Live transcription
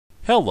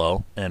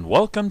Hello, and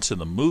welcome to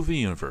the Movie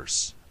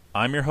Universe.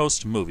 I'm your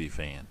host, Movie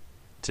Fan.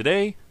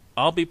 Today,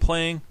 I'll be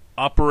playing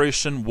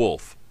Operation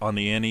Wolf on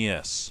the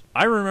NES.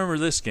 I remember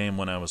this game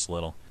when I was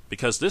little,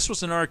 because this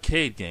was an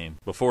arcade game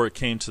before it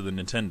came to the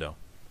Nintendo.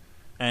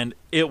 And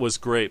it was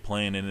great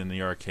playing it in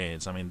the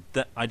arcades. I mean,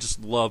 I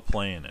just love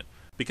playing it.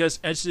 Because,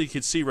 as you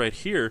can see right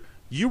here,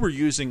 you were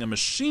using a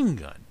machine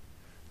gun.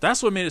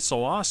 That's what made it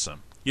so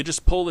awesome. You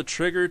just pull the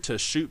trigger to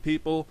shoot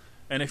people,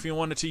 and if you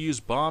wanted to use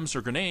bombs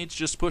or grenades,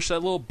 just push that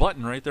little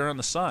button right there on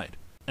the side.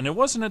 And it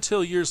wasn't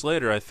until years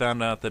later I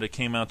found out that it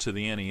came out to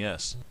the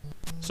NES.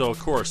 So of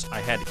course, I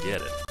had to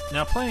get it.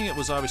 Now playing it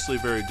was obviously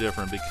very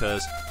different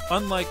because,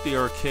 unlike the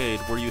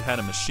arcade where you had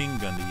a machine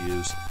gun to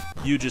use,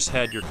 you just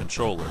had your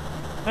controller.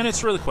 And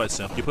it's really quite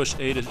simple. You push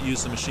A to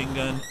use the machine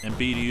gun, and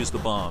B to use the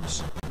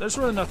bombs. There's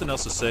really nothing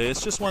else to say.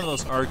 It's just one of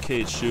those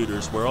arcade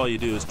shooters where all you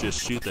do is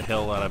just shoot the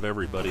hell out of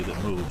everybody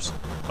that moves.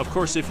 Of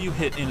course, if you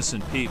hit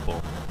innocent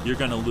people, you're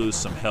going to lose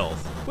some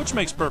health, which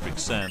makes perfect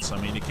sense.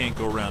 I mean, you can't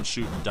go around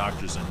shooting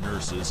doctors and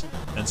nurses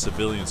and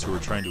civilians who are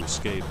trying to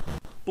escape.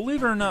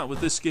 Believe it or not,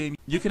 with this game,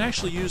 you can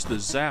actually use the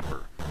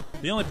zapper.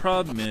 The only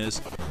problem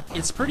is,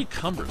 it's pretty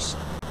cumbersome.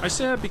 I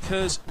say that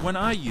because when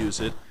I use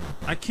it,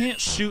 I can't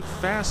shoot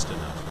fast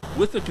enough.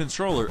 With the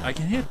controller, I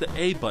can hit the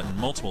A button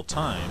multiple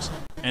times,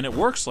 and it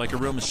works like a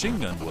real machine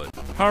gun would.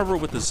 However,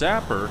 with the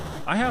zapper,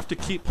 I have to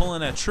keep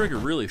pulling that trigger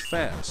really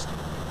fast.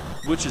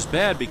 Which is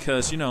bad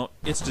because,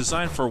 it's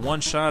designed for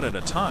one shot at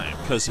a time,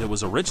 because it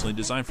was originally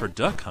designed for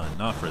duck hunt,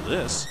 not for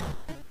this.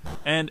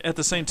 And at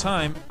the same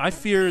time, I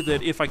fear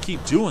that if I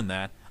keep doing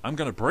that, I'm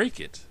going to break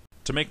it.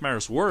 To make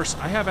matters worse,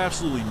 I have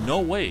absolutely no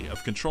way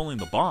of controlling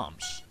the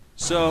bombs.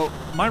 So,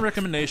 my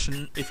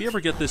recommendation, if you ever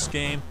get this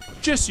game,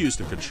 just use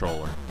the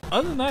controller.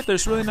 Other than that,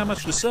 there's really not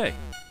much to say.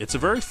 It's a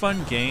very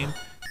fun game,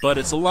 but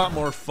it's a lot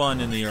more fun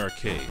in the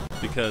arcade,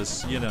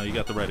 because, you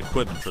got the right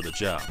equipment for the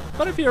job.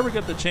 But if you ever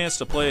get the chance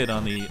to play it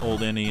on the old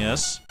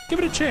NES, give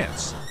it a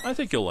chance. I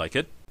think you'll like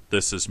it.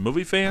 This is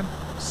Movie Fan,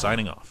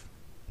 signing off.